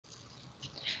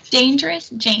Dangerous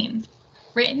Jane,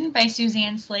 written by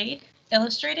Suzanne Slade,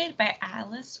 illustrated by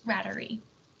Alice Ratterree.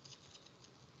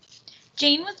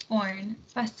 Jane was born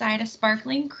beside a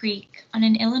sparkling creek on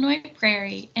an Illinois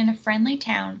prairie in a friendly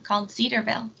town called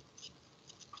Cedarville.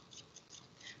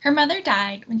 Her mother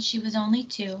died when she was only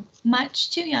 2,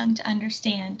 much too young to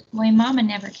understand why Mama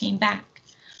never came back,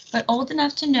 but old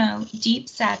enough to know deep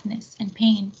sadness and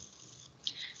pain.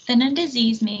 Then a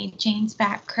disease made Jane's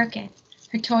back crooked,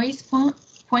 her toes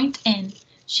point in.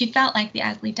 She felt like the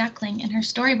ugly duckling in her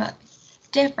storybook,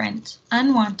 different,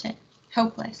 unwanted,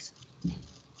 hopeless.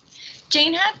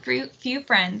 Jane had few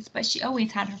friends, but she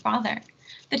always had her father.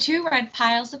 The two read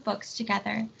piles of books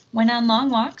together, went on long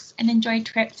walks, and enjoyed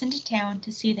trips into town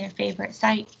to see their favorite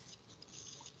sights.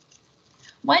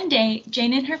 One day,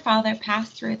 Jane and her father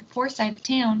passed through the poor side of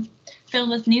town, filled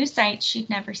with new sights she'd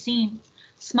never seen.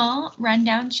 Small,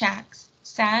 run-down shacks,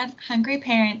 sad, hungry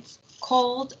parents,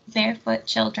 cold, barefoot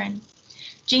children.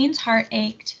 Jane's heart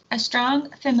ached, a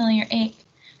strong, familiar ache.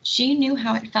 She knew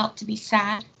how it felt to be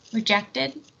sad,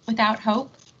 rejected, without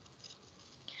hope.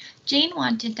 Jane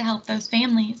wanted to help those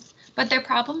families, but their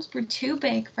problems were too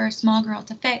big for a small girl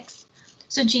to fix.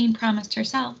 So Jane promised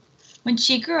herself, when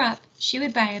she grew up, she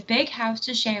would buy a big house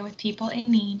to share with people in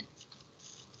need.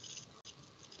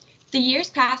 The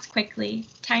years passed quickly,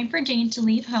 time for Jane to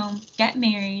leave home, get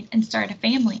married, and start a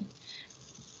family.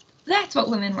 That's what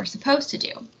women were supposed to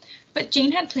do. But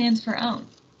Jane had plans of her own,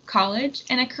 college,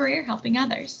 and a career helping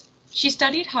others. She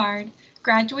studied hard,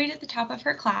 graduated at the top of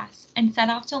her class, and set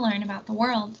off to learn about the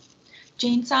world.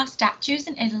 Jane saw statues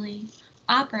in Italy,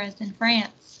 operas in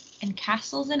France, and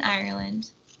castles in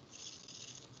Ireland.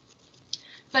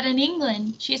 But in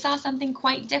England, she saw something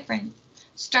quite different.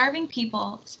 Starving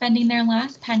people spending their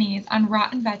last pennies on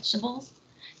rotten vegetables.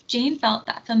 Jane felt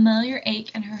that familiar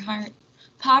ache in her heart.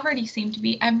 Poverty seemed to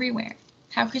be everywhere.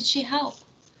 How could she help?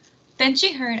 Then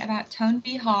she heard about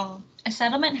Toneby Hall, a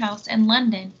settlement house in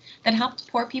London that helped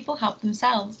poor people help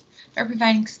themselves by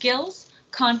providing skills,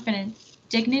 confidence,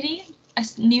 dignity, a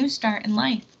new start in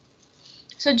life.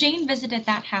 So Jane visited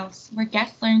that house where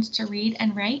guests learned to read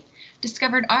and write,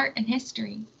 discovered art and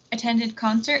history, attended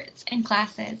concerts and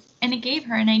classes, and it gave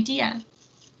her an idea.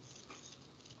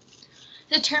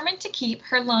 Determined to keep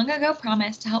her long-ago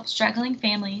promise to help struggling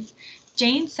families,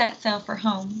 Jane set sail for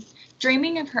home,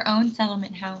 dreaming of her own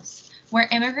settlement house, where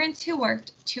immigrants who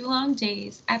worked 2 long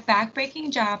days at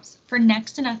back-breaking jobs for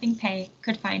next to nothing pay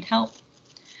could find help.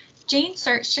 Jane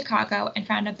searched Chicago and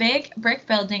found a big brick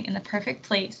building in the perfect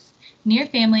place, near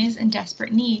families in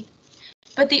desperate need.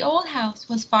 But the old house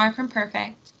was far from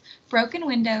perfect. Broken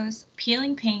windows,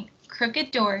 peeling paint,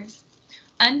 crooked doors.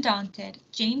 Undaunted,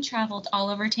 Jane traveled all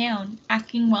over town,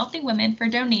 asking wealthy women for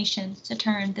donations to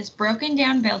turn this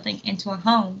broken-down building into a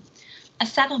home, a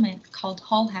settlement called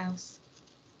Hull House.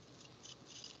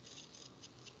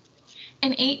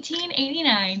 In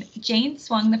 1889, Jane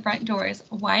swung the front doors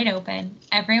wide open.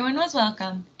 Everyone was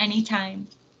welcome, anytime.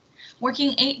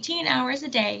 Working 18 hours a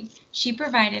day, she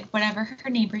provided whatever her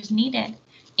neighbors needed: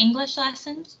 English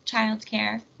lessons,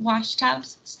 childcare, wash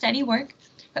tubs, steady work,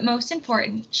 but most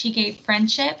important, she gave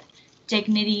friendship,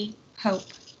 dignity, hope.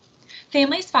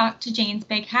 Families flocked to Jane's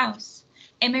big house.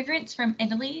 Immigrants from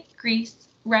Italy, Greece,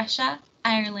 Russia,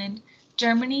 Ireland,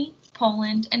 Germany,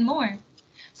 Poland, and more.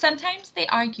 Sometimes they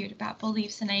argued about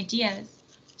beliefs and ideas,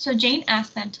 so Jane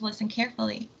asked them to listen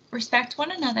carefully, respect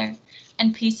one another,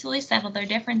 and peacefully settle their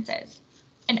differences,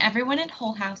 and everyone in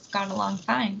Hull House got along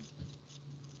fine.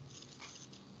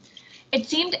 It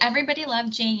seemed everybody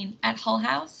loved Jane at Hull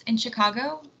House, in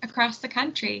Chicago, across the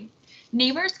country.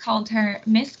 Neighbors called her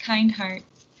Miss Kindheart.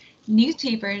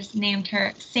 Newspapers named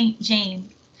her Saint Jane.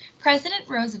 President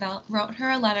Roosevelt wrote her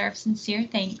a letter of sincere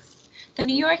thanks. The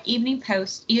New York Evening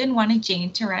Post even wanted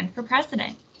Jane to run for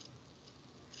president.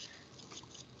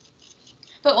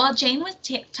 But while Jane was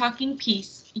talking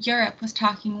peace, Europe was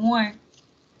talking war.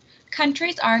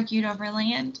 Countries argued over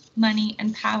land, money,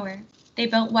 and power. They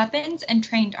built weapons and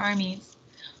trained armies.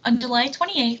 On July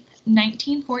 28,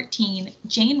 1914,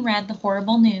 Jane read the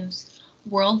horrible news.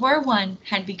 World War I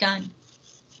had begun.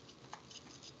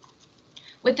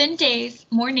 Within days,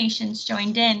 more nations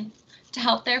joined in to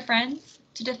help their friends,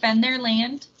 to defend their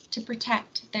land, to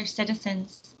protect their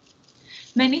citizens.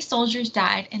 Many soldiers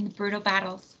died in the brutal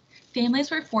battles. Families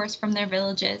were forced from their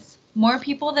villages. More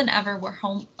people than ever were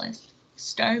homeless,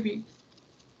 starving.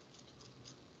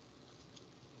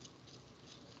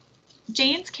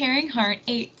 Jane's caring heart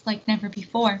ached like never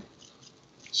before.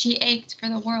 She ached for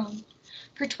the world.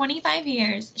 For 25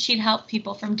 years, she'd helped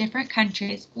people from different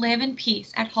countries live in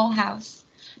peace at Hull House.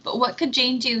 But what could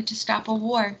Jane do to stop a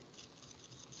war?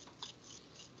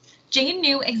 Jane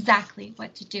knew exactly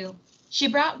what to do. She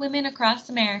brought women across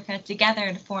America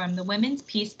together to form the Women's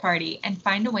Peace Party and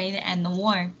find a way to end the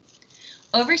war.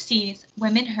 Overseas,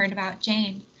 women heard about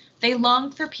Jane. They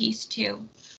longed for peace too,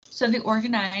 so they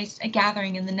organized a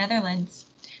gathering in the Netherlands.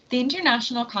 The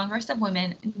International Congress of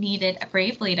Women needed a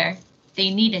brave leader. They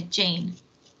needed Jane.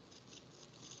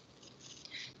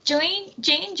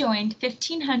 Jane joined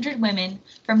 1,500 women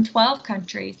from 12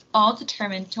 countries, all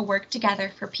determined to work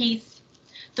together for peace.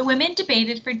 The women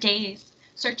debated for days,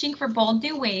 searching for bold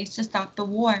new ways to stop the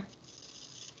war.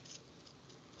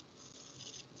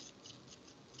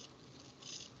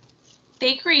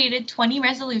 They created 20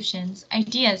 resolutions,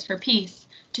 ideas for peace,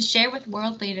 to share with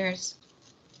world leaders.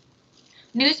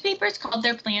 Newspapers called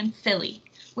their plans silly.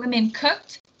 Women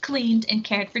cooked, cleaned, and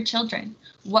cared for children.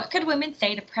 What could women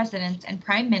say to presidents and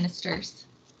prime ministers?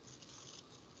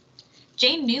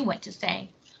 Jane knew what to say.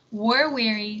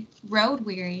 War-weary,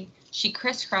 road-weary, she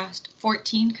crisscrossed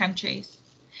 14 countries.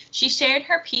 She shared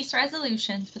her peace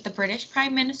resolutions with the British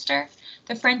Prime Minister,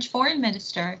 the French Foreign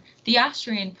Minister, the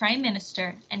Austrian Prime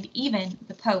Minister, and even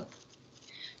the Pope.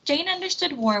 Jane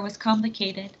understood war was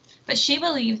complicated, but she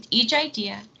believed each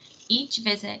idea, each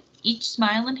visit, each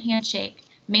smile and handshake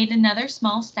made another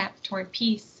small step toward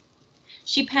peace.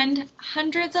 She penned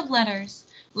hundreds of letters,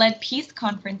 led peace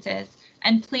conferences,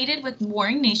 and pleaded with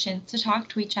warring nations to talk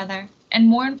to each other, and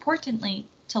more importantly,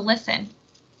 to listen.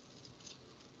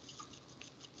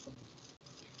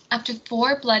 After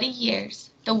 4 bloody years,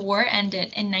 the war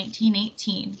ended in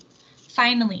 1918.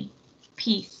 Finally,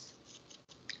 peace.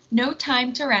 No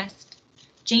time to rest.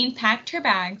 Jane packed her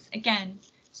bags again,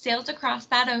 sailed across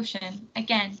that ocean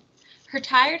again. Her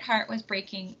tired heart was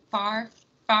breaking far,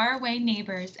 far away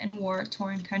neighbors in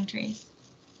war-torn countries.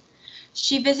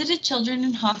 She visited children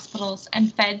in hospitals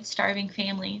and fed starving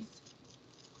families.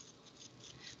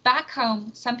 Back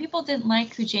home, some people didn't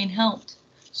like who Jane helped,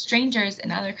 strangers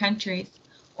in other countries,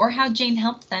 or how Jane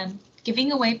helped them,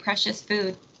 giving away precious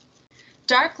food.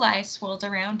 Dark lies swirled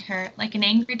around her like an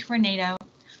angry tornado.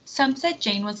 Some said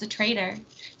Jane was a traitor.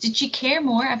 Did she care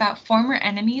more about former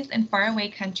enemies in faraway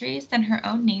countries than her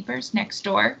own neighbors next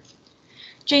door?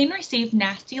 Jane received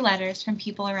nasty letters from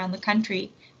people around the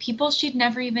country, people she'd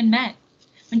never even met.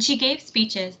 When she gave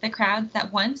speeches, the crowds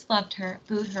that once loved her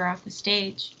booed her off the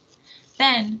stage.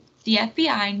 Then, the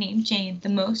FBI named Jane the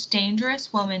most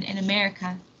dangerous woman in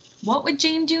America. What would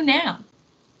Jane do now?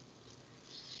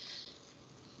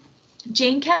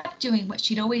 Jane kept doing what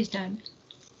she'd always done.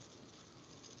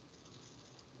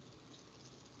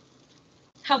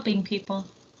 Helping people.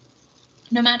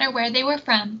 No matter where they were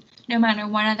from, no matter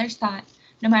what others thought,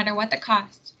 no matter what the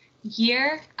cost,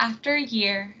 year after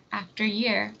year after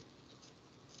year.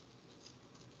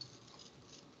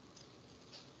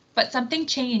 But something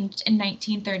changed in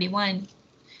 1931.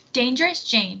 Dangerous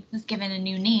Jane was given a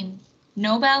new name,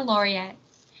 Nobel laureate.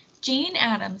 Jane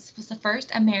Addams was the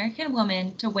first American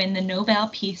woman to win the Nobel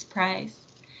Peace Prize.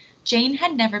 Jane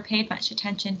had never paid much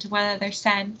attention to what others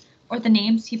said or the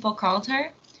names people called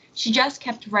her. She just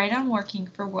kept right on working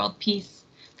for world peace,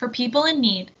 for people in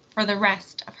need, for the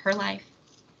rest of her life.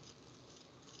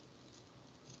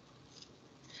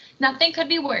 Nothing could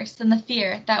be worse than the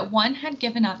fear that one had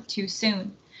given up too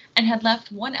soon and had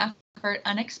left one effort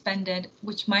unexpended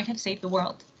which might have saved the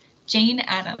world. Jane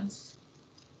Addams.